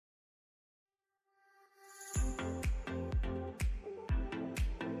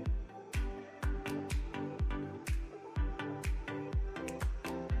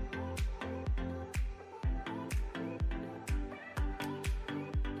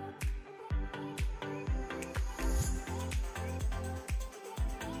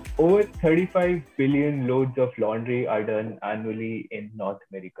over 35 billion loads of laundry are done annually in North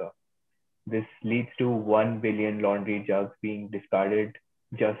America. This leads to 1 billion laundry jugs being discarded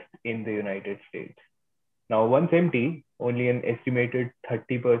just in the United States. Now, once empty, only an estimated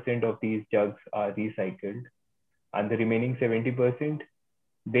 30% of these jugs are recycled, and the remaining 70%,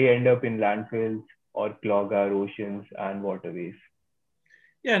 they end up in landfills or clog our oceans and waterways.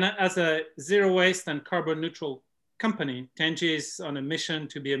 Yeah, and as a zero waste and carbon neutral company, Tenji is on a mission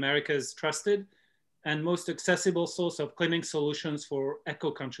to be America's trusted and most accessible source of cleaning solutions for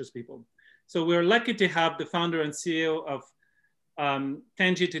eco-conscious people. So we're lucky to have the founder and CEO of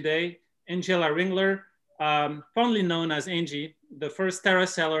Tenji today, Angela Ringler, fondly known as Angie, the first Terra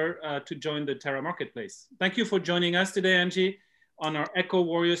seller to join the Terra marketplace. Thank you for joining us today, Angie, on our Eco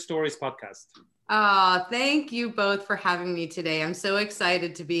Warrior Stories podcast. Thank you both for having me today. I'm so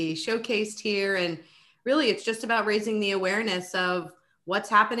excited to be showcased here. And really, it's just about raising the awareness of what's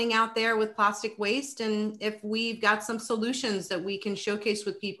happening out there with plastic waste. And if we've got some solutions that we can showcase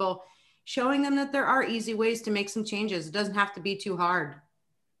with people, showing them that there are easy ways to make some changes. It doesn't have to be too hard.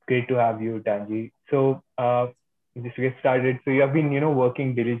 Great to have you, Tanji. So just to get started, so you have been,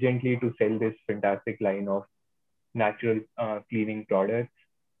 working diligently to sell this fantastic line of natural cleaning products,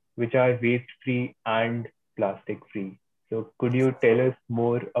 which are waste-free and plastic-free. So could you tell us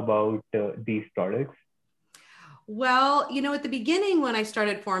more about these products? Well, at the beginning when I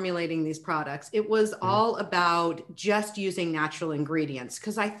started formulating these products, it was all about just using natural ingredients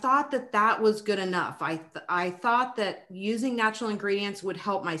because I thought that that was good enough. I thought that using natural ingredients would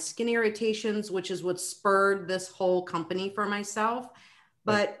help my skin irritations, which is what spurred this whole company for myself.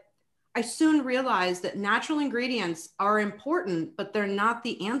 But I soon realized that natural ingredients are important, but they're not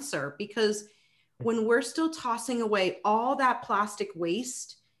the answer because when we're still tossing away all that plastic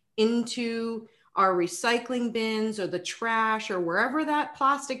waste into our recycling bins or the trash or wherever that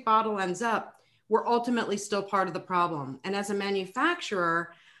plastic bottle ends up, we're ultimately still part of the problem. And as a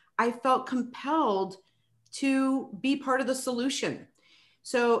manufacturer, I felt compelled to be part of the solution.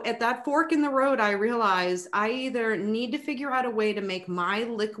 So at that fork in the road, I realized I either need to figure out a way to make my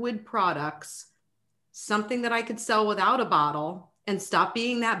liquid products something that I could sell without a bottle and stop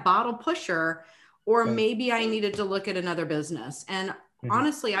being that bottle pusher, or maybe I needed to look at another business. And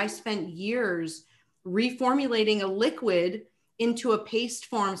honestly, I spent years reformulating a liquid into a paste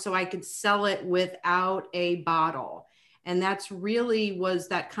form so I could sell it without a bottle. And that's really was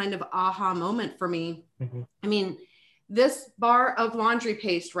that kind of aha moment for me. I mean, this bar of laundry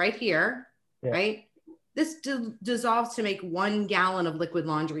paste right here, right? This dissolves to make 1 gallon of liquid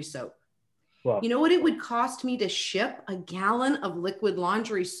laundry soap. Wow. You know what it would cost me to ship a gallon of liquid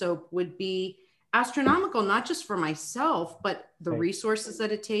laundry soap would be astronomical, not just for myself, but the resources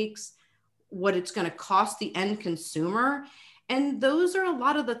that it takes, what it's going to cost the end consumer. And those are a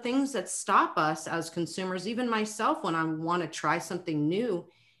lot of the things that stop us as consumers, even myself, when I want to try something new.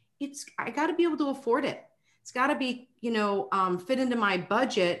 I got to be able to afford it. It's got to be, fit into my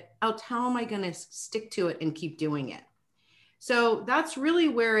budget. Else, how am I going to stick to it and keep doing it? So that's really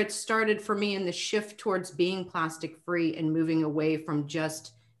where it started for me in the shift towards being plastic free and moving away from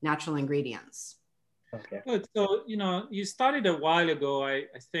just natural ingredients. Okay. Good. So, you started a while ago, I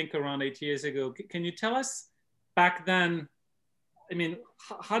think around 8 years ago. Can you tell us back then, I mean,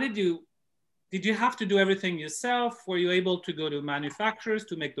 how did you have to do everything yourself? Were you able to go to manufacturers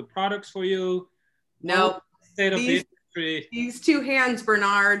to make the products for you? No. These 2 hands,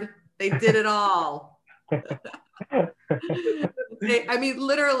 Bernard, they did it all. I mean,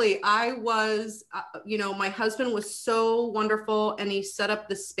 literally, I was, my husband was so wonderful and he set up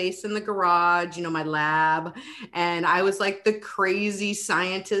the space in the garage, my lab. And I was like the crazy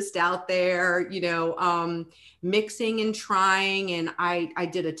scientist out there, mixing and trying. And I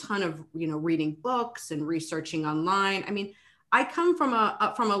did a ton of, reading books and researching online. I mean, I come from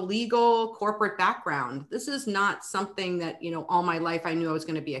a legal corporate background. This is not something that, all my life I knew I was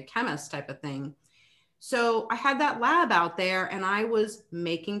going to be a chemist type of thing. So I had that lab out there and I was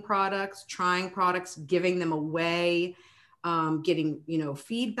making products, trying products, giving them away, getting,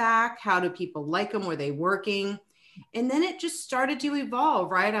 feedback. How do people like them? Were they working? And then it just started to evolve,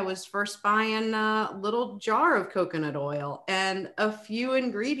 right? I was first buying a little jar of coconut oil and a few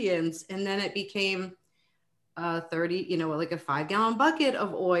ingredients. And then it became 30, like a 5-gallon bucket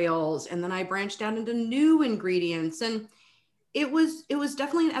of oils. And then I branched out into new ingredients. And it was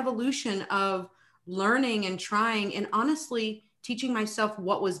definitely an evolution of learning and trying and honestly teaching myself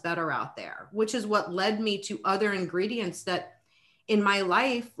what was better out there, which is what led me to other ingredients that in my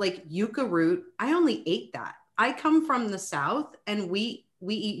life, like yucca root, I only ate that. I come from the South and we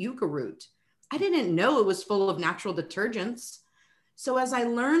eat yucca root. I didn't know it was full of natural detergents. So as I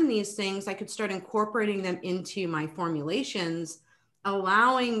learned these things, I could start incorporating them into my formulations,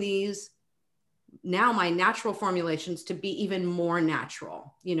 allowing these now my natural formulations to be even more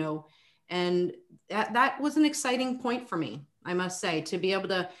natural, you know, and that was an exciting point for me, I must say, to be able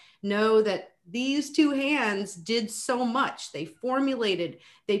to know that these two hands did so much. They formulated,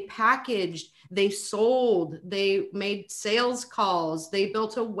 they packaged, they sold, they made sales calls, they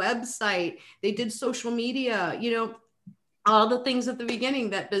built a website, they did social media, you know, all the things at the beginning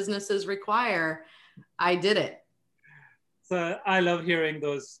that businesses require. I did it. So I love hearing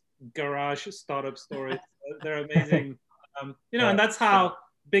those garage startup stories. They're amazing. You know, and that's how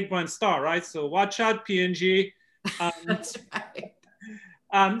big brands start, right? So watch out, P&G. That's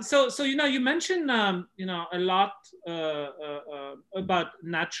right. So you know, you mentioned you know, a lot about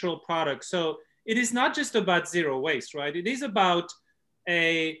natural products. So it is not just about zero waste, right? It is about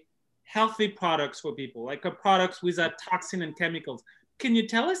a healthy products for people, like a products without toxin and chemicals. Can you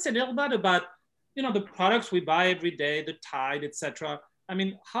tell us a little bit about, you know, the products we buy every day, the Tide, etc.? I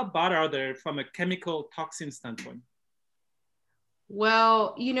mean, how bad are they from a chemical toxin standpoint?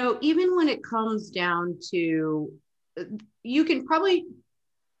 Well, you know, even when it comes down to, you can probably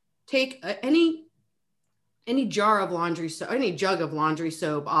take any jar of laundry soap, any jug of laundry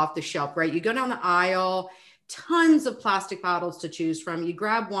soap off the shelf, right? You go down the aisle, tons of plastic bottles to choose from. You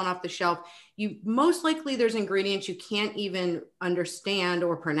grab one off the shelf. You most likely there's ingredients you can't even understand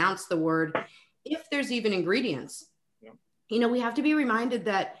or pronounce the word, if there's even ingredients. Yeah. You know, we have to be reminded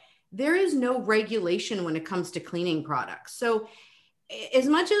that there is no regulation when it comes to cleaning products. So as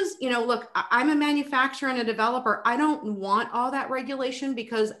much as, you know, look, I'm a manufacturer and a developer, I don't want all that regulation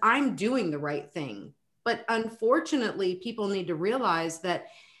because I'm doing the right thing. But unfortunately, people need to realize that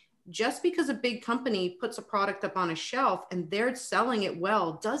just because a big company puts a product up on a shelf and they're selling it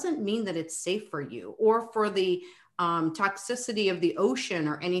well, doesn't mean that it's safe for you or for the toxicity of the ocean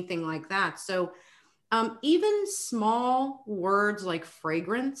or anything like that. So even small words like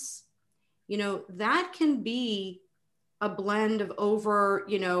fragrance, you know, that can be a blend of over,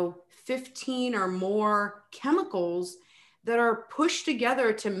 you know, 15 or more chemicals that are pushed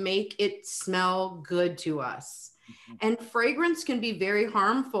together to make it smell good to us. Mm-hmm. And fragrance can be very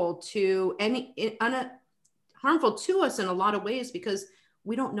harmful to harmful to us in a lot of ways because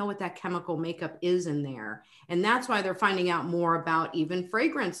we don't know what that chemical makeup is in there. And that's why they're finding out more about even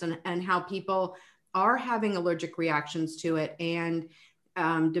fragrance and how people are having allergic reactions to it, and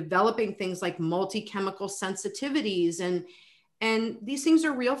developing things like multi-chemical sensitivities, and these things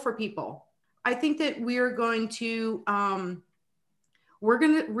are real for people. I think that we're going to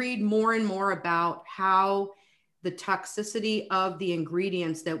read more and more about how the toxicity of the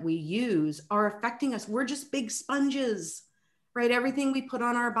ingredients that we use are affecting us. We're just big sponges, right? Everything we put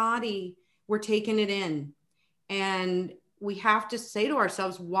on our body, we're taking it in. And we have to say to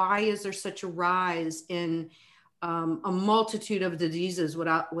ourselves, why is there such a rise in a multitude of diseases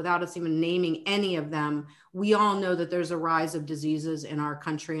without us even naming any of them? We all know that there's a rise of diseases in our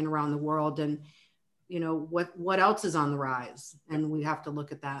country and around the world. And, you know, what else is on the rise? And we have to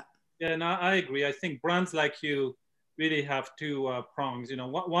look at that. Yeah, and I agree. I think brands like you really have two prongs. You know,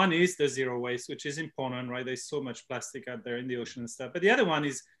 one is the zero waste, which is important, right? There's so much plastic out there in the ocean and stuff. But the other one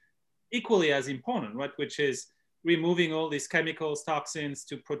is equally as important, right? Which is removing all these chemicals, toxins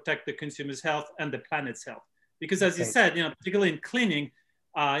to protect the consumer's health and the planet's health. Because as you said, you know, particularly in cleaning,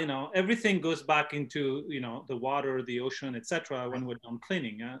 you know, everything goes back into, you know, the water, the ocean, etc. when we're done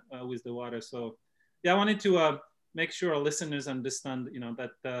cleaning with the water. So yeah, I wanted to make sure our listeners understand, you know,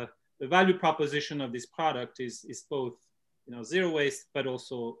 that the value proposition of this product is both, you know, zero waste, but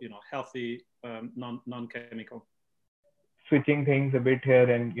also, you know, healthy, non-chemical. Switching things a bit here,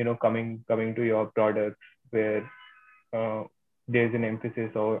 and, you know, coming to your products, where there's an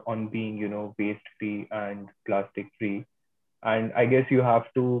emphasis on being, you know, waste free and plastic free. And I guess you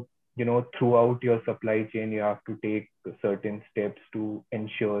have to, you know, throughout your supply chain, you have to take certain steps to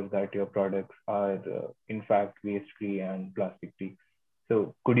ensure that your products are in fact waste free and plastic free.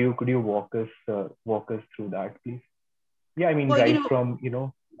 So could you walk us through that, please? Yeah, I mean, well, right, you know, from, you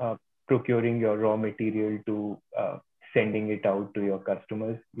know, procuring your raw material to sending it out to your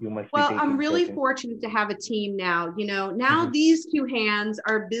customers, you must. Well, I'm really fortunate to have a team now. You know, now these two hands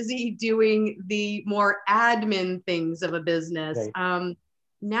are busy doing the more admin things of a business. Right.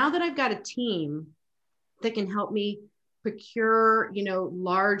 Now that I've got a team that can help me procure, you know,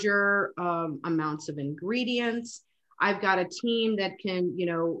 larger amounts of ingredients, I've got a team that can, you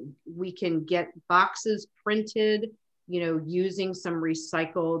know, we can get boxes printed, you know, using some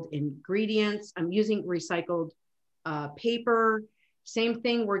recycled ingredients. I'm using recycled paper. Same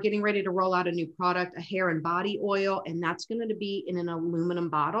thing, we're getting ready to roll out a new product, a hair and body oil, and that's going to be in an aluminum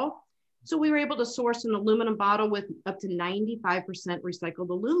bottle. So we were able to source an aluminum bottle with up to 95% recycled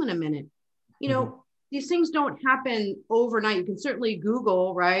aluminum in it. You know, these things don't happen overnight. You can certainly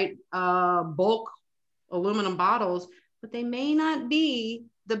Google, right, bulk aluminum bottles, but they may not be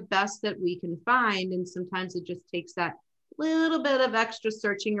the best that we can find. And sometimes it just takes that little bit of extra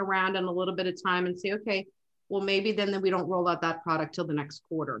searching around and a little bit of time and say, okay, well, maybe then we don't roll out that product till the next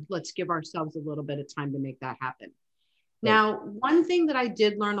quarter. Let's give ourselves a little bit of time to make that happen. Now, one thing that I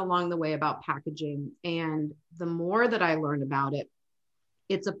did learn along the way about packaging, and the more that I learned about it,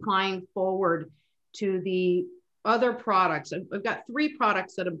 it's applying forward to the other products. I've got 3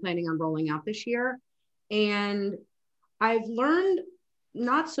 products that I'm planning on rolling out this year. And I've learned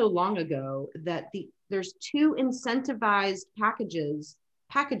not so long ago that there's 2 incentivized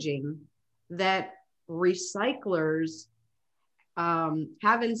packaging that recyclers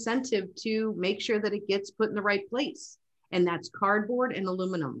have incentive to make sure that it gets put in the right place. And that's cardboard and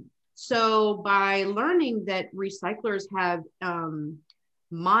aluminum. So by learning that recyclers have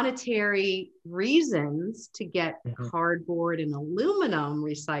monetary reasons to get cardboard and aluminum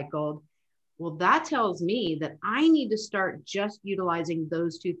recycled, well, that tells me that I need to start just utilizing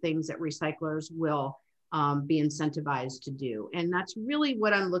those 2 things that recyclers will be incentivized to do. And that's really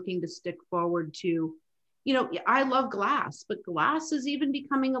what I'm looking to stick forward to. You know, I love glass, but glass is even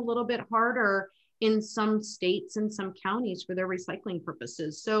becoming a little bit harder in some states and some counties for their recycling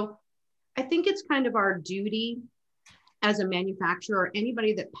purposes. So I think it's kind of our duty as a manufacturer or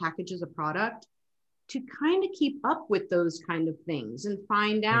anybody that packages a product to kind of keep up with those kind of things and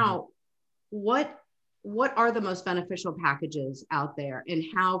find out what are the most beneficial packages out there and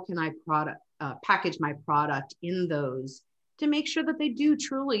how can I package my product in those to make sure that they do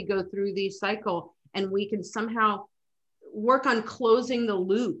truly go through the cycle and we can somehow work on closing the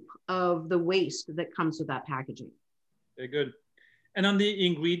loop of the waste that comes with that packaging. Very good. And on the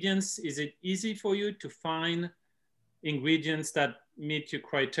ingredients, is it easy for you to find ingredients that meet your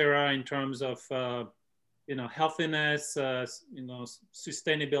criteria in terms of, you know, healthiness, you know,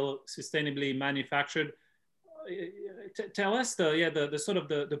 sustainably manufactured? Tell us the sort of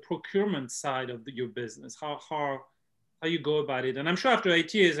the procurement side of your business, how you go about it. And I'm sure after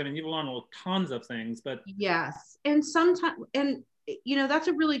 8 years, I mean, you've learned tons of things, but. Yes. And sometimes, and you know, that's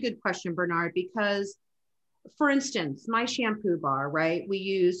a really good question, Bernard, because for instance, my shampoo bar, right? We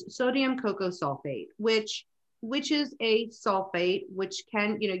use sodium cocoa sulfate, which is a sulfate, which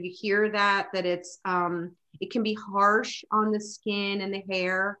can, you know, you hear that it's, it can be harsh on the skin and the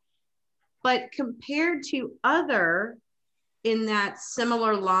hair, but compared to other in that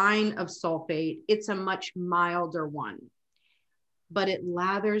similar line of sulfate, it's a much milder one, but it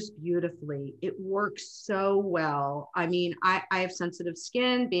lathers beautifully. It works so well. I mean, I have sensitive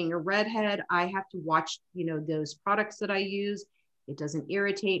skin, being a redhead, I have to watch, you know, those products that I use. It doesn't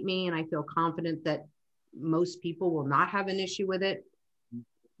irritate me. And I feel confident that most people will not have an issue with it.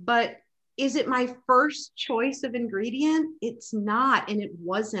 But is it my first choice of ingredient? It's not, and it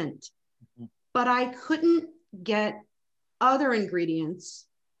wasn't. But I couldn't get other ingredients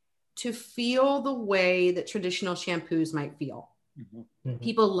to feel the way that traditional shampoos might feel.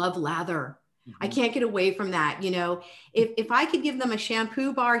 People love lather. I can't get away from that. You know, if I could give them a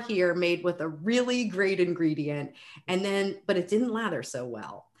shampoo bar here made with a really great ingredient but it didn't lather so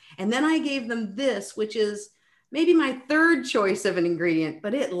well. And then I gave them this, which is maybe my 3rd choice of an ingredient,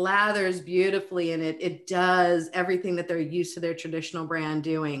 but it lathers beautifully and it does everything that they're used to their traditional brand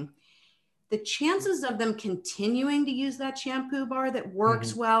doing. The chances of them continuing to use that shampoo bar that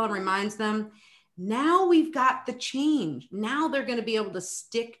works well and reminds them, now we've got the change. Now they're going to be able to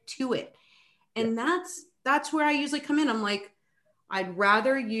stick to it. And that's where I usually come in. I'm like, I'd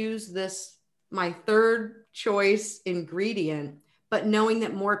rather use this, my 3rd choice ingredient, but knowing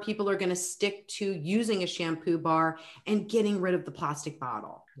that more people are going to stick to using a shampoo bar and getting rid of the plastic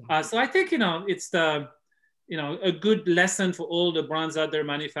bottle. So I think, you know, it's a good lesson for all the brands out there,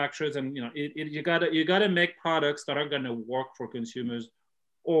 manufacturers, and, you know, you gotta make products that are going to work for consumers,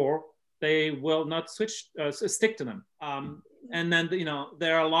 or they will not stick to them. And then, you know,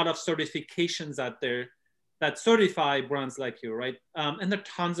 there are a lot of certifications out there that certify brands like you, right? And there are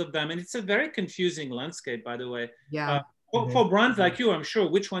tons of them. And it's a very confusing landscape, by the way. Yeah. For brands like you, I'm sure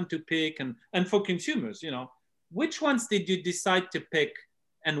which one to pick, and for consumers, you know, which ones did you decide to pick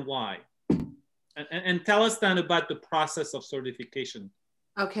and why? And tell us then about the process of certification.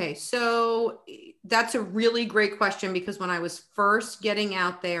 Okay, so that's a really great question, because when I was first getting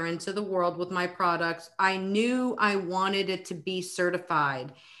out there into the world with my products, I knew I wanted it to be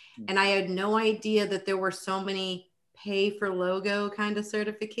certified. And I had no idea that there were so many pay for logo kind of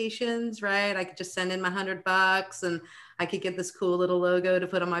certifications, right? I could just send in my $100 and I could get this cool little logo to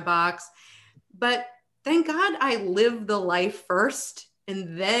put on my box. But thank God I lived the life first,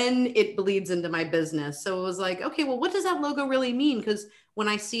 and then it bleeds into my business. So it was like, okay, well, what does that logo really mean? Because when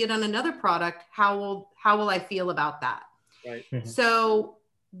I see it on another product, how will I feel about that? Right. Mhm. So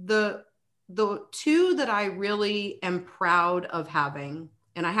the two that I really am proud of having,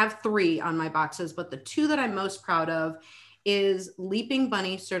 and I have 3 on my boxes, but the 2 that I'm most proud of is Leaping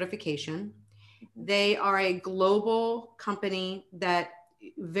Bunny certification. They are a global company that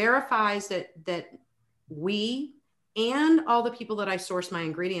verifies that we and all the people that I source my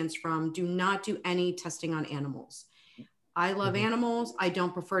ingredients from do not do any testing on animals. I love animals. I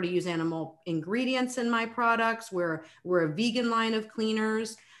don't prefer to use animal ingredients in my products. We're a vegan line of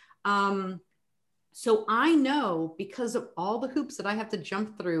cleaners. So I know, because of all the hoops that I have to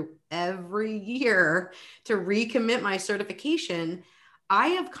jump through every year to recommit my certification, I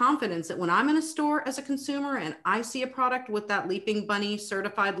have confidence that when I'm in a store as a consumer and I see a product with that Leaping Bunny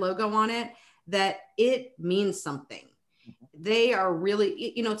certified logo on it, that it means something. They are really,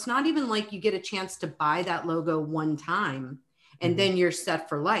 it's not even like you get a chance to buy that logo one time and then you're set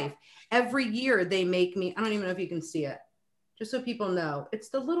for life. Every year they make me, I don't even know if you can see it, just so people know, it's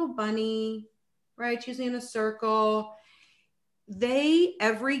the little bunny, right? Usually in a circle. They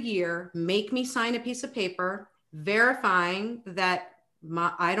every year make me sign a piece of paper verifying that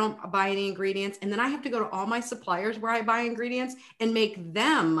I don't buy any ingredients. And then I have to go to all my suppliers where I buy ingredients and make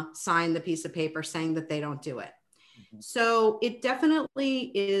them sign the piece of paper saying that they don't do it. So it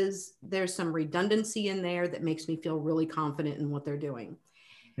definitely is, there's some redundancy in there that makes me feel really confident in what they're doing.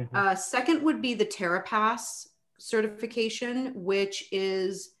 Second would be the TerraPass certification, which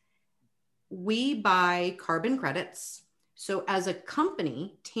is we buy carbon credits. So as a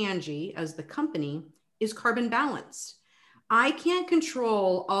company, Tangie as the company is carbon balanced. I can't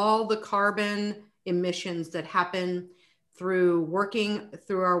control all the carbon emissions that happen through working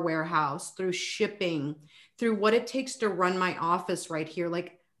through our warehouse, through shipping, through what it takes to run my office right here.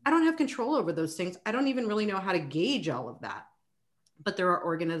 Like, I don't have control over those things. I don't even really know how to gauge all of that. But there are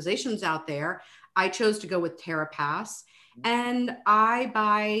organizations out there. I chose to go with TerraPass, and I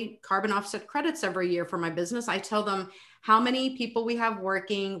buy carbon offset credits every year for my business. I tell them how many people we have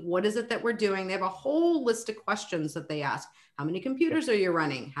working, what is it that we're doing. They have a whole list of questions that they ask. How many computers are you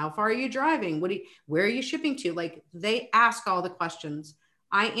running? How far are you driving? Where are you shipping to? Like, they ask all the questions.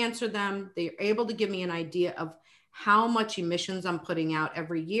 I answer them. They're able to give me an idea of how much emissions I'm putting out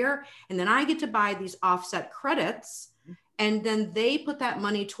every year. And then I get to buy these offset credits. And then they put that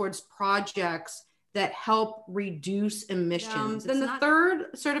money towards projects that help reduce emissions. Then the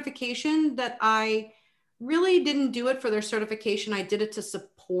third certification that I really didn't do it for their certification, I did it to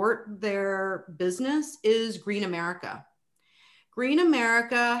support their business, is Green America. Green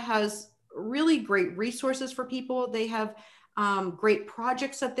America has really great resources for people. They have great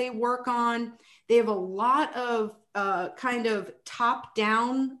projects that they work on. They have a lot of kind of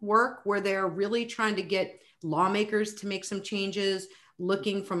top-down work where they're really trying to get lawmakers to make some changes,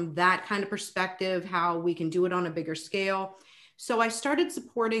 looking from that kind of perspective, how we can do it on a bigger scale. So I started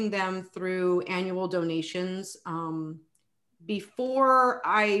supporting them through annual donations before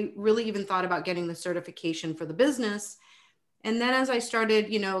I really even thought about getting the certification for the business. And then as I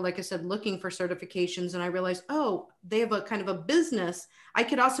started, like I said, looking for certifications, and I realized, oh, they have a kind of a business. I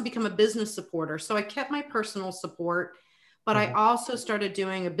could also become a business supporter. So I kept my personal support, but I also started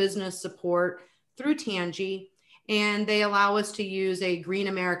doing a business support through Tangie, and they allow us to use a Green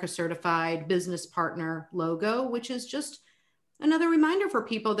America certified business partner logo, which is just another reminder for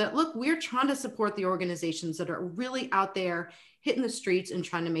people that, look, we're trying to support the organizations that are really out there hitting the streets and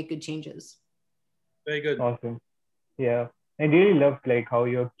trying to make good changes. Very good. Awesome. Yeah. I really loved like how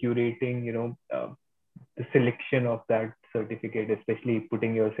you're curating, the selection of that certificate, especially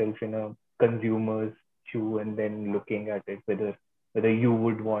putting yourself in a consumer's shoe and then looking at it, whether you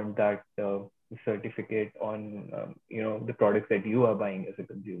would want that certificate on, the products that you are buying as a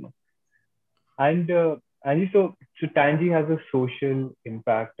consumer. And so Tangie has a social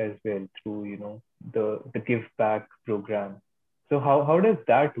impact as well through, the Give Back program. So how does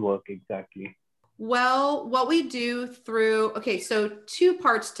that work exactly? Well, what we do so 2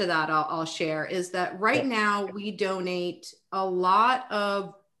 parts to that I'll share is that right now we donate a lot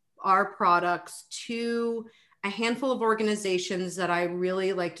of our products to a handful of organizations that I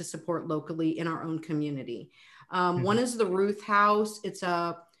really like to support locally in our own community. One is the Ruth House. It's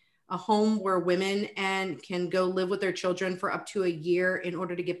a home where women can go live with their children for up to a year in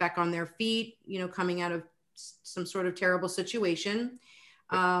order to get back on their feet, coming out of some sort of terrible situation.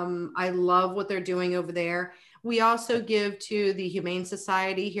 I love what they're doing over there. We also give to the Humane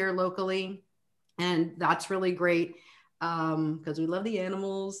Society here locally, and that's really great because we love the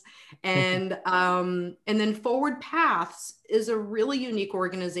animals. And then Forward Paths is a really unique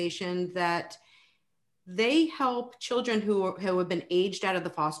organization that they help children who have been aged out of the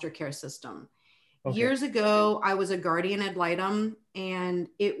foster care system. Okay. Years ago, I was a guardian ad litem, and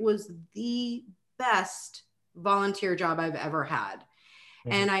it was the best volunteer job I've ever had.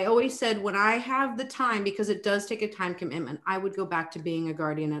 Mm-hmm. And I always said, when I have the time, because it does take a time commitment, I would go back to being a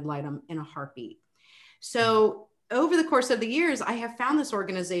guardian ad litem in a heartbeat. So over the course of the years, I have found this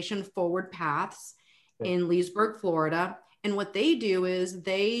organization, Forward Paths, in Leesburg, Florida. And what they do is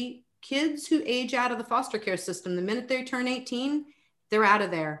kids who age out of the foster care system, the minute they turn 18, they're out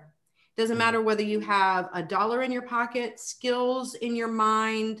of there. Doesn't matter whether you have $1 in your pocket, skills in your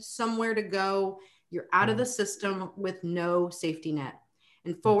mind, somewhere to go, you're out of the system with no safety net.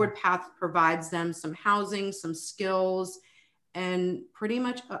 And Forward Path provides them some housing, some skills, and pretty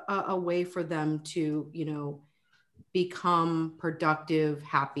much a way for them to, become productive,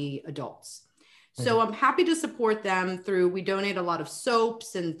 happy adults. So I'm happy to support them through, we donate a lot of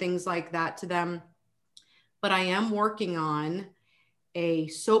soaps and things like that to them. But I am working on a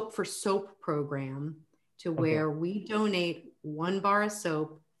Soap for Soap program to where we donate 1 bar of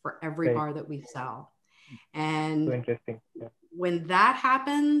soap for every bar that we sell. And so interesting. Yeah. When that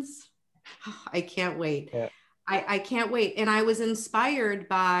happens, I can't wait. Yeah. I can't wait. And I was inspired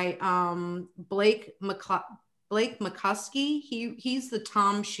by Blake McCuskey. He's the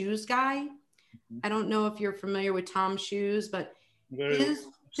TOMS Shoes guy. I don't know if you're familiar with TOMS Shoes, but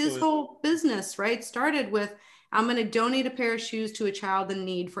his whole business, right, started with, I'm going to donate a pair of shoes to a child in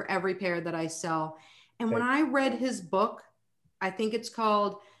need for every pair that I sell. And when I read his book, I think it's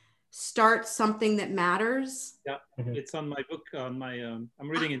called Start Something That Matters. Yeah, it's on my book. I'm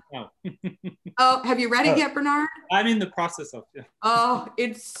reading it now. Oh, have you read it yet, Bernard? I'm in the process of it. Oh,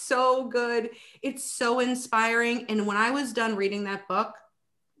 it's so good. It's so inspiring. And when I was done reading that book,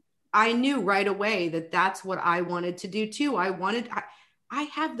 I knew right away that that's what I wanted to do too. I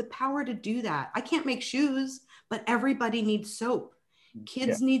have the power to do that. I can't make shoes, but everybody needs soap.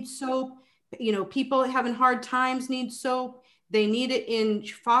 Kids need soap. People having hard times need soap. They need it in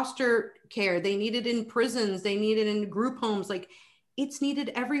foster care. They need it in prisons. They need it in group homes. Like, it's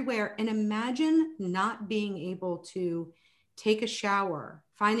needed everywhere. And imagine not being able to take a shower,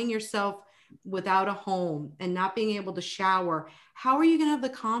 finding yourself without a home and not being able to shower. How are you going to have the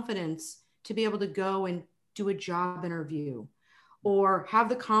confidence to be able to go and do a job interview, or have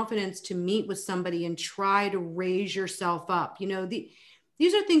the confidence to meet with somebody and try to raise yourself up?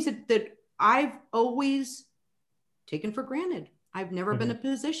 These are things that I've always taken for granted. I've never been in a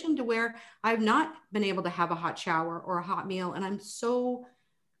position to where I've not been able to have a hot shower or a hot meal. And I'm so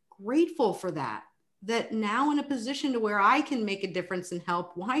grateful for that now in a position to where I can make a difference and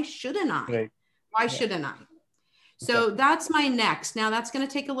help. Why shouldn't I? Right. Why shouldn't I? So that's my next. Now that's going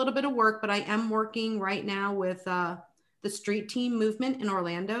to take a little bit of work, but I am working right now with the street team movement in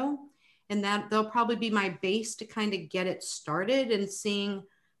Orlando, and that they'll probably be my base to kind of get it started and seeing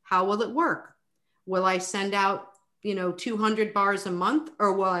how will it work. Will I send out 200 bars a month,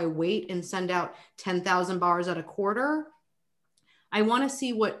 or will I wait and send out 10,000 bars at a quarter? I want to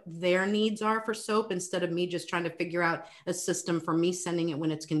see what their needs are for soap instead of me just trying to figure out a system for me sending it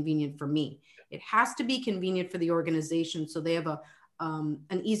when it's convenient for me. It has to be convenient for the organization, so they have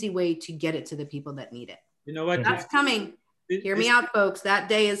an easy way to get it to the people that need it. You know what? That's coming. Hear me out, folks. That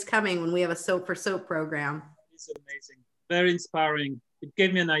day is coming when we have a Soap for Soap program. It's amazing. Very inspiring. It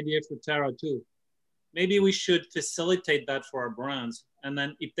gave me an idea for Tara too. Maybe we should facilitate that for our brands. And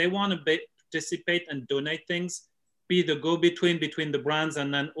then if they want to participate and donate things, be the go-between between the brands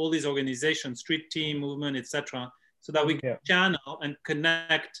and then all these organizations, street team, movement, etc., so that we can channel and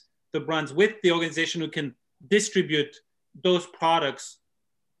connect the brands with the organization who can distribute those products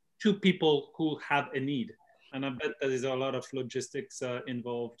to people who have a need. And I bet there is a lot of logistics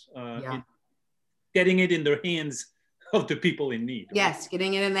involved in getting it in their hands of the people in need. Yes,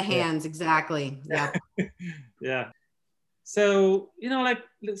 getting it in the hands, exactly. Yeah. Yeah. So,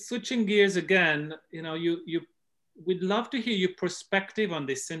 switching gears again, we'd love to hear your perspective on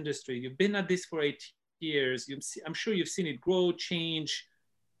this industry. You've been at this for 8 years. I'm sure you've seen it grow, change.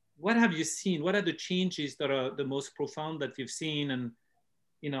 What have you seen? What are the changes that are the most profound that you've seen? And,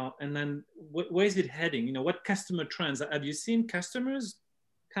 and then where is it heading? What customer trends? Have you seen customers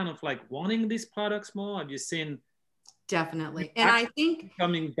kind of like wanting these products more? Have you seen Definitely. And I think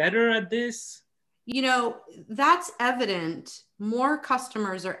becoming better at this? That's evident. More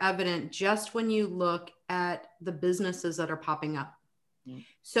customers are evident just when you look at the businesses that are popping up.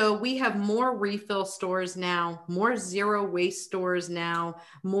 So we have more refill stores now, more zero waste stores now,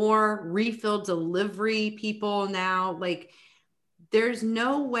 more refill delivery people now. Like, there's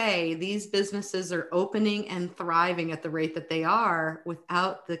no way these businesses are opening and thriving at the rate that they are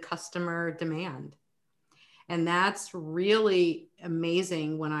without the customer demand. And that's really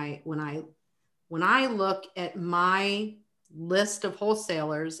amazing when I look at my list of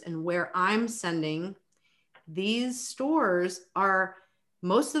wholesalers and where I'm sending. These stores are,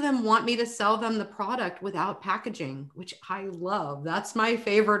 most of them want me to sell them the product without packaging, which I love. That's my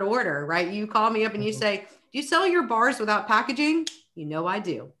favorite order, right? You call me up and you say, do you sell your bars without packaging? You know I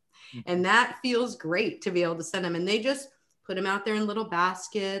do. And that feels great to be able to send them. And they just put them out there in little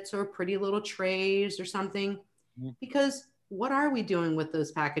baskets or pretty little trays or something. Because what are we doing with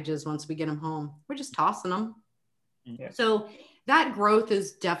those packages once we get them home? We're just tossing them. Yeah. So that growth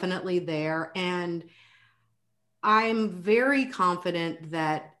is definitely there. And I'm very confident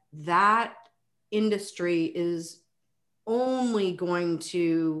that that industry is only going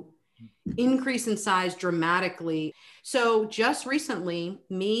to increase in size dramatically. So just recently,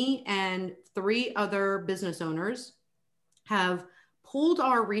 me and 3 other business owners have pulled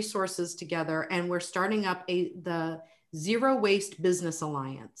our resources together, and we're starting up the Zero Waste Business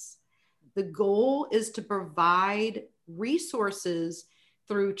Alliance. The goal is to provide resources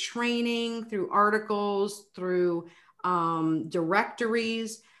through training, through articles, through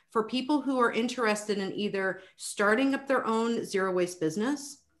directories for people who are interested in either starting up their own zero waste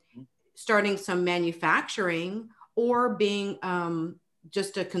business, starting some manufacturing, or being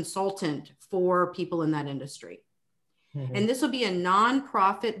just a consultant for people in that industry. And this will be a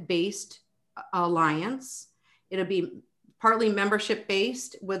nonprofit based alliance. It'll be partly membership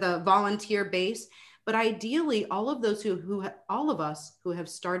based with a volunteer base. But ideally, all of us who have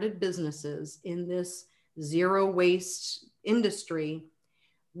started businesses in this zero waste industry,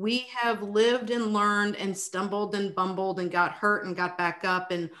 we have lived and learned and stumbled and bumbled and got hurt and got back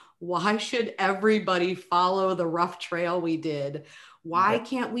up. And why should everybody follow the rough trail we did? Why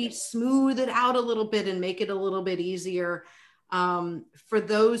can't we smooth it out a little bit and make it a little bit easier for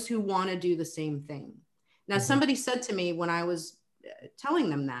those who want to do the same thing? Now, somebody said to me when I was telling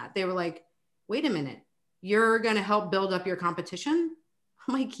them that, they were like, wait a minute, you're going to help build up your competition?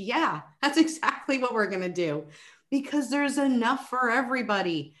 I'm like, yeah, that's exactly what we're going to do, because there's enough for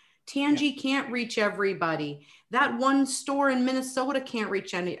everybody. Tangi can't reach everybody. That one store in Minnesota can't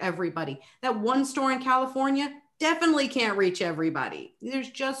reach everybody. That one store in California definitely can't reach everybody. There's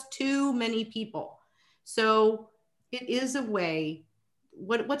just too many people. So it is a way,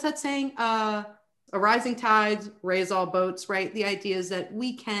 what's that saying? A rising tides raise all boats, right? The idea is that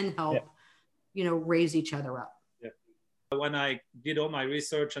we can help, raise each other up. When I did all my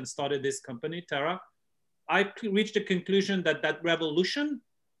research and started this company, Tara, I reached the conclusion that revolution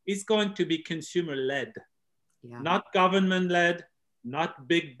is going to be consumer-led, not government-led, not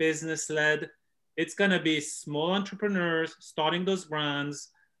big business-led. It's going to be small entrepreneurs starting those brands,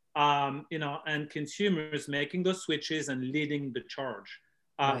 and consumers making those switches and leading the charge.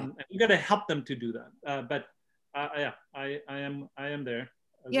 And we got to help them to do that. But I am there.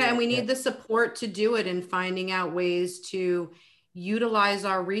 Yeah, and we need the support to do it, and finding out ways to utilize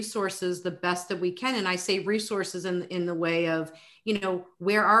our resources the best that we can. And I say resources in the way of,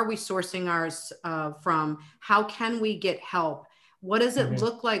 where are we sourcing ours from? How can we get help? What does it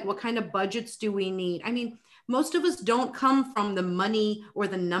look like? What kind of budgets do we need? I mean, most of us don't come from the money or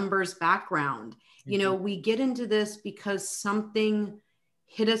the numbers background. We get into this because something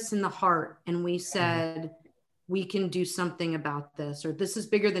hit us in the heart and we said, we can do something about this, or this is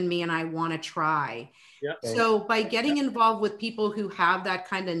bigger than me and I want to try. So by getting involved with people who have that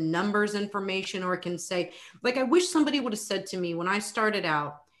kind of numbers information, or can say, like, I wish somebody would have said to me when I started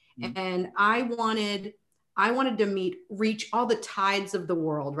out and I wanted to reach all the Tides of the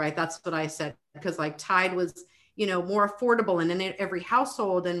world, right? That's what I said, because like Tide was, more affordable and in every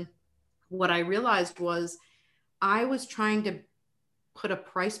household. And what I realized was I was trying to put a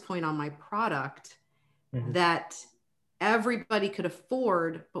price point on my product that everybody could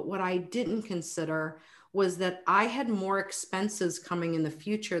afford. But what I didn't consider was that I had more expenses coming in the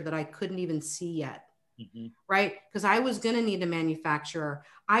future that I couldn't even see yet. Right? Because I was going to need a manufacturer.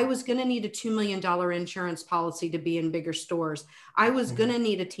 I was going to need a $2 million insurance policy to be in bigger stores. I was going to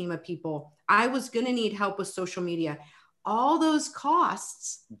need a team of people. I was going to need help with social media. All those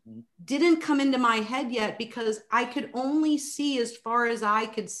costs didn't come into my head yet, because I could only see as far as I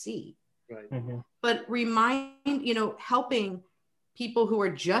could see. But helping people who are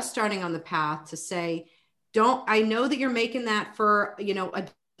just starting on the path to say, I know that you're making that for,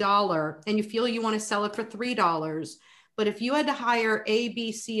 $1 and you feel you want to sell it for $3, But if you had to hire A,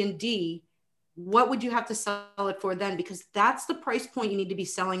 B, C, and D, what would you have to sell it for then? Because that's the price point you need to be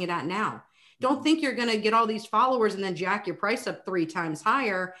selling it at now. Don't think you're going to get all these followers and then jack your price up 3 times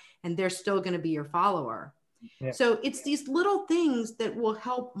higher and they're still going to be your follower. Yeah. So it's these little things that will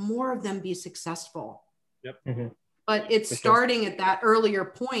help more of them be successful. Yep. Mm-hmm. But it's starting at that earlier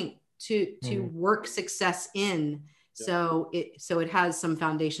point to work success in. So it has some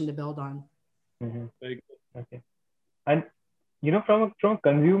foundation to build on. Mm-hmm. Very good. Okay. And from a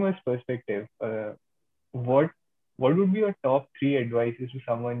consumer's perspective, what would be your top 3 advices to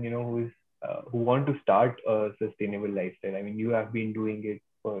someone who want to start a sustainable lifestyle? I mean, you have been doing it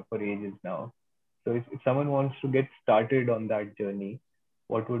for ages now. So if someone wants to get started on that journey,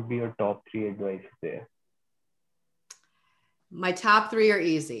 what would be your top 3 advices there? My top 3 are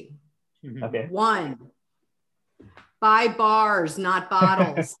easy. Okay. 1, buy bars, not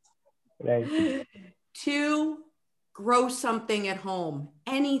bottles. Right. 2, grow something at home.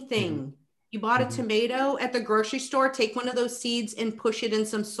 Anything. You bought a tomato at the grocery store, take one of those seeds and push it in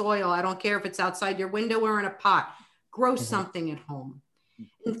some soil. I don't care if it's outside your window or in a pot. Grow something at home.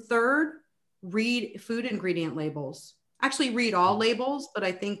 And 3rd, read food ingredient labels. Actually, read all labels, but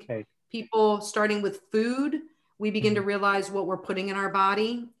I think people, starting with food, we begin to realize what we're putting in our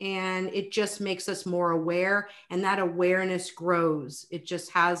body, and it just makes us more aware, and that awareness grows. It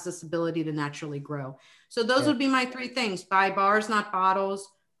just has this ability to naturally grow. So those would be my 3 things: buy bars, not bottles,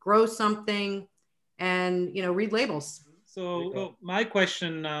 grow something, and read labels. So my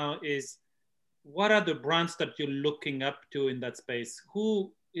question now is, what are the brands that you're looking up to in that space?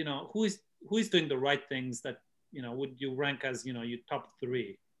 Who is doing the right things that would you rank as your top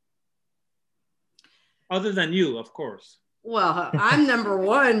 3? Other than you, of course. Well, I'm number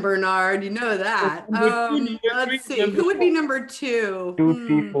 1, Bernard. You know that. Let's see. Who would be number 2? 2,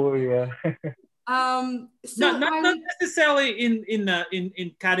 3, 4. Yeah. So not necessarily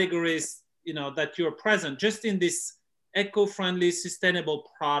in categories that you're present, just in this eco-friendly, sustainable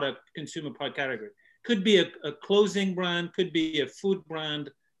consumer product category. Could be a clothing brand, could be a food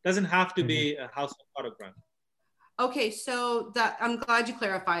brand, doesn't have to be a household product brand. Okay, so I'm glad you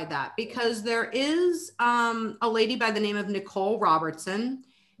clarified that, because there is a lady by the name of Nicole Robertson.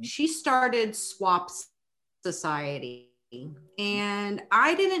 She started Swap Society. And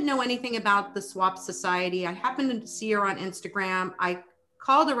I didn't know anything about the Swap Society. I happened to see her on Instagram. I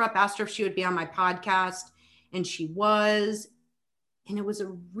called her up, asked her if she would be on my podcast, and she was. And it was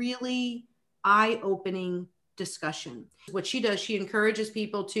a really eye-opening discussion. What she does, she encourages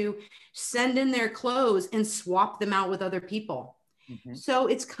people to send in their clothes and swap them out with other people. So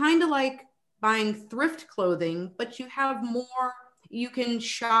it's kind of like buying thrift clothing, but you have more, you can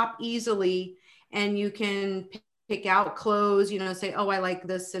shop easily, and you can pick out clothes, say, oh, I like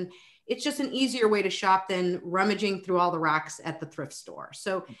this. And it's just an easier way to shop than rummaging through all the racks at the thrift store.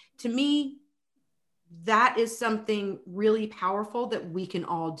 So to me, that is something really powerful that we can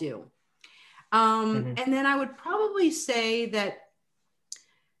all do. And then I would probably say that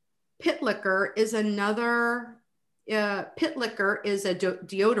Pit Liquor is another, Pit Liquor is a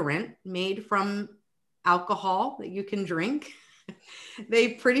deodorant made from alcohol that you can drink. They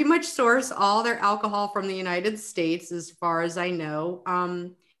pretty much source all their alcohol from the United States, as far as I know.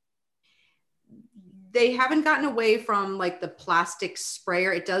 They haven't gotten away from like the plastic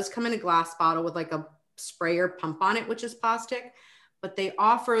sprayer. It does come in a glass bottle with like a sprayer pump on it, which is plastic, but they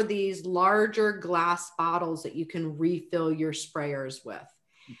offer these larger glass bottles that you can refill your sprayers with.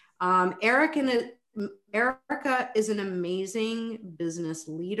 Erica is an amazing business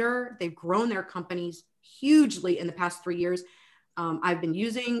leader. They've grown their companies hugely in the past 3 years. I've been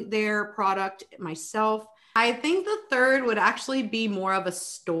using their product myself. I think the 3rd would actually be more of a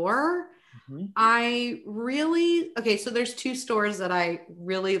store. So there's 2 stores that I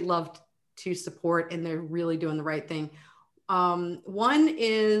really love to support, and they're really doing the right thing. One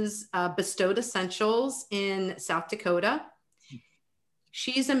is Bestowed Essentials in South Dakota.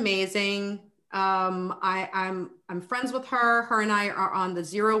 She's amazing. I'm friends with her. Her and I are on the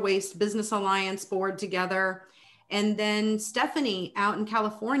Zero Waste Business Alliance board together. And then Stephanie out in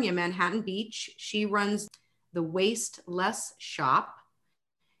California, Manhattan Beach, she runs the Waste Less Shop.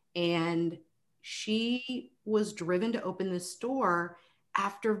 And she was driven to open this store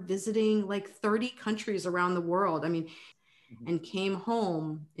after visiting like 30 countries around the world. I mean, and came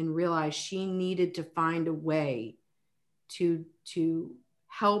home and realized she needed to find a way to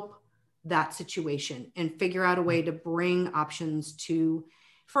help that situation and figure out a way to bring options to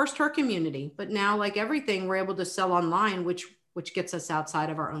first her community. But now, like everything, we're able to sell online, which gets us outside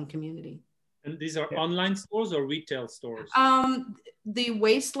of our own community. And these are online stores or retail stores? The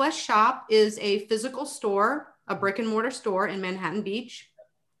Waste Less Shop is a physical store, a brick and mortar store in Manhattan Beach,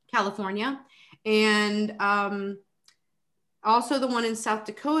 California. And also the one in South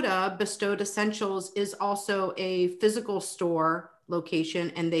Dakota, Bestowed Essentials, is also a physical store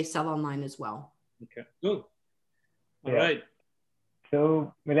location, and they sell online as well. Okay, good. All right.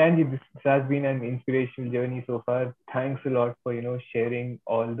 So, Milanji, this has been an inspirational journey so far. Thanks a lot for, sharing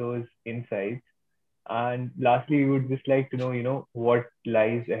all those insights. And lastly, we would just like to know, what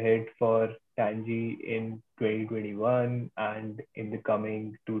lies ahead for Tangi in 2021 and in the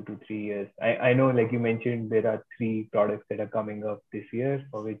coming 2 to 3 years. I know, like you mentioned, there are 3 products that are coming up this year,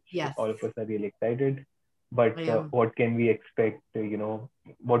 for which all of us are really excited. But what can we expect,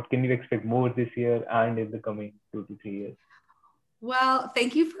 what can you expect more this year and in the coming 2 to 3 years? Well,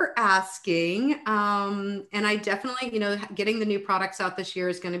 thank you for asking. And I definitely, getting the new products out this year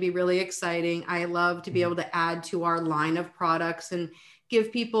is going to be really exciting. I love to be able to add to our line of products and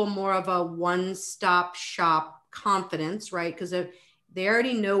give people more of a one-stop shop confidence, right? Because they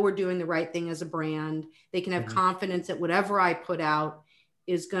already know we're doing the right thing as a brand. They can have confidence that whatever I put out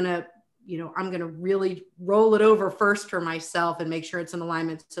is going to, I'm going to really roll it over first for myself and make sure it's in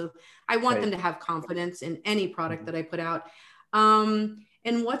alignment. So I want them to have confidence in any product that I put out.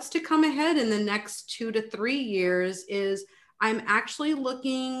 And what's to come ahead in the next 2 to 3 years is I'm actually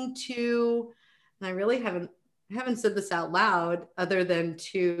looking to, and I really haven't said this out loud other than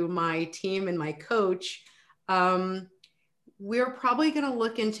to my team and my coach. We're probably going to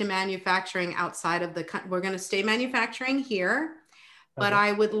look into manufacturing outside of we're going to stay manufacturing here, but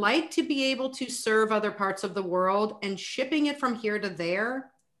I would like to be able to serve other parts of the world, and shipping it from here to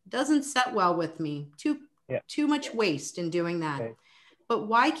there doesn't set well with me. Too much waste in doing that. Okay. But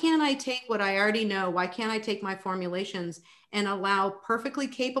why can't I take what I already know? Why can't I take my formulations and allow perfectly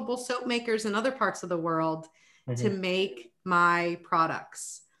capable soap makers in other parts of the world to make my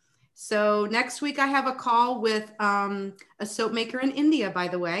products? So next week I have a call with a soap maker in India, by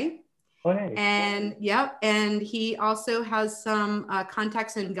the way. Oh, nice. And he also has some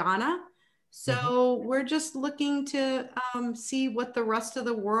contacts in Ghana. So we're just looking to see what the rest of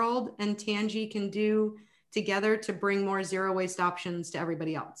the world and Tangi can do together to bring more zero waste options to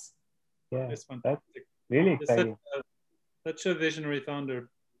everybody else. Yeah, that's really exciting. Such a visionary founder.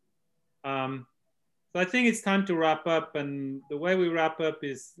 So I think it's time to wrap up, and the way we wrap up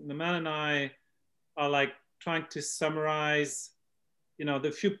is Naman and I are like trying to summarize,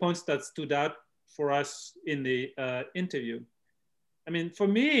 the few points that stood out for us in the interview. I mean, for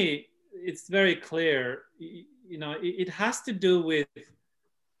me, it's very clear, it has to do with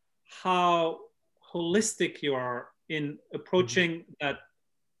how holistic you are in approaching that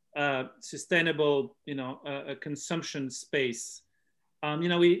sustainable, consumption space.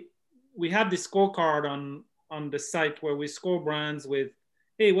 We have this scorecard on the site where we score brands with,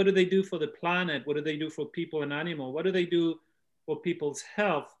 hey, what do they do for the planet? What do they do for people and animal? What do they do for people's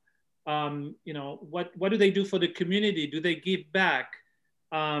health? What do they do for the community? Do they give back?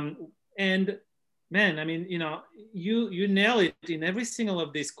 And man, I mean, you nail it in every single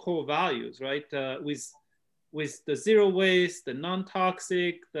of these core values, right? With the zero waste, the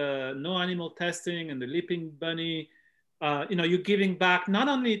non-toxic, the no animal testing, and the Leaping Bunny. You're giving back not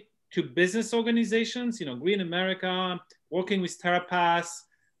only to business organizations, Green America, working with TerraPass,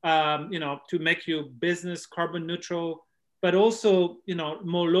 to make your business carbon neutral, but also,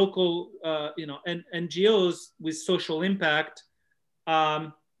 more local, and NGOs with social impact.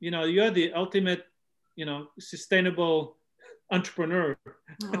 You're the ultimate, sustainable entrepreneur.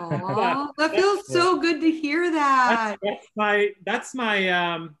 Aww, that feels so good to hear that. That's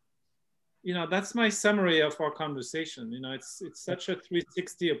my summary of our conversation. It's such a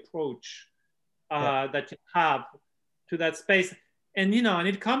 360 approach that you have to that space, and and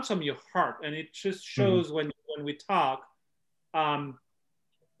it comes from your heart, and it just shows when we talk. And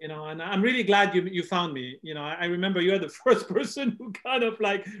I'm really glad you found me. I remember you're the first person who kind of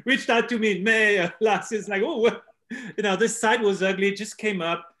like reached out to me in May last year. It's like, oh, this site was ugly, it just came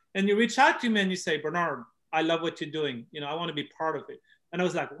up. And you reach out to me and you say, Bernard, I love what you're doing. I want to be part of it. And I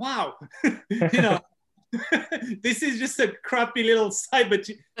was like, wow, this is just a crappy little site, but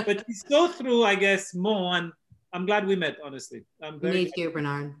you saw through, I guess, more. And I'm glad we met, honestly. Me too,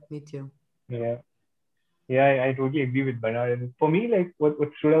 Bernard. Me too. Yeah. Yeah, I totally agree with Bernard. And for me, like what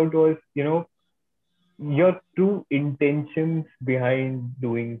stood out was, your true intentions behind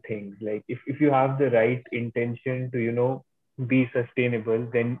doing things. Like if you have the right intention to, be sustainable,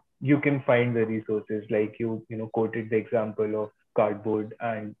 then you can find the resources. Like you quoted the example of cardboard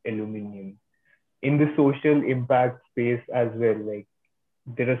and aluminum. In the social impact space as well, like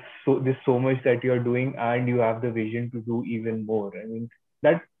there's so much that you're doing, and you have the vision to do even more. I mean,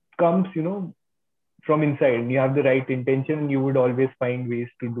 that comes, from inside and you have the right intention, you would always find ways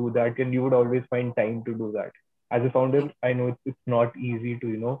to do that, and you would always find time to do that. As a founder, I know it's not easy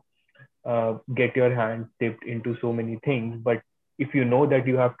to, get your hands dipped into so many things, but if you know that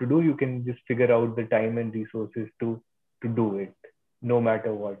you have to do, you can just figure out the time and resources to do it, no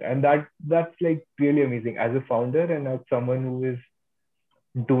matter what. And that's like really amazing as a founder and as someone who is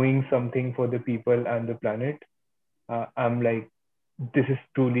doing something for the people and the planet. I'm like, this is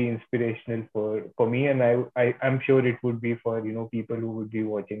truly inspirational for me, and I'm sure it would be for people who would be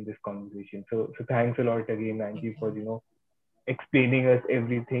watching this conversation. So thanks a lot again, Angie, for explaining us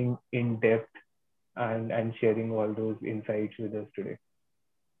everything in depth and sharing all those insights with us today.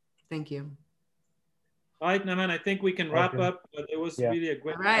 Thank you. All right, Naman, I think we can wrap up. It was really a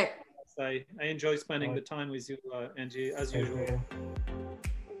great. All right. I enjoy spending the time with you, Angie, as usual.